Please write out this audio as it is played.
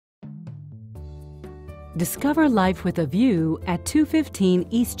Discover life with a view at 215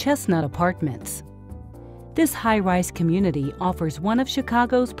 East Chestnut Apartments. This high-rise community offers one of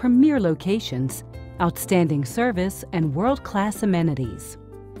Chicago's premier locations, outstanding service, and world-class amenities.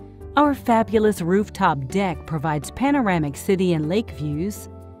 Our fabulous rooftop deck provides panoramic city and lake views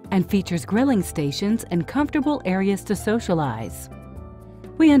and features grilling stations and comfortable areas to socialize.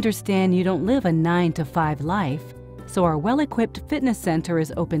 We understand you don't live a 9-to-5 life, so our well-equipped fitness center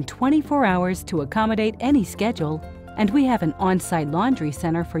is open 24 hours to accommodate any schedule, and we have an on-site laundry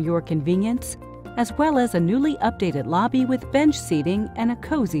center for your convenience, as well as a newly updated lobby with bench seating and a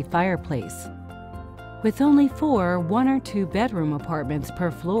cozy fireplace. With only 4 1- or 2-bedroom apartments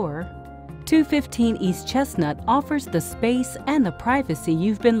per floor, 215 East Chestnut offers the space and the privacy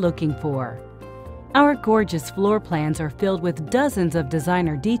you've been looking for. Our gorgeous floor plans are filled with dozens of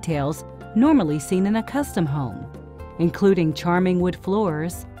designer details normally seen in a custom home, including charming wood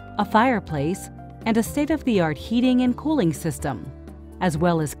floors, a fireplace, and a state-of-the-art heating and cooling system, as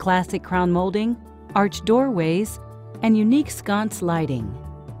well as classic crown molding, arched doorways, and unique sconce lighting.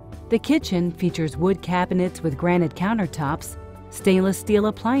 The kitchen features wood cabinets with granite countertops, stainless steel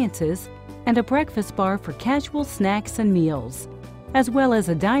appliances, and a breakfast bar for casual snacks and meals, as well as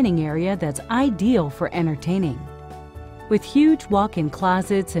a dining area that's ideal for entertaining. With huge walk-in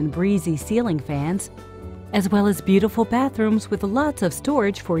closets and breezy ceiling fans, as well as beautiful bathrooms with lots of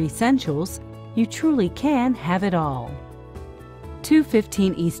storage for essentials, you truly can have it all.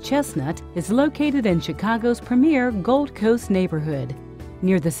 215 East Chestnut is located in Chicago's premier Gold Coast neighborhood,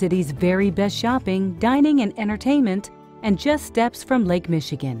 near the city's very best shopping, dining, and entertainment, and just steps from Lake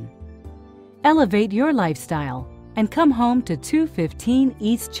Michigan. Elevate your lifestyle and come home to 215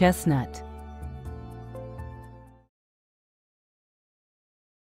 East Chestnut.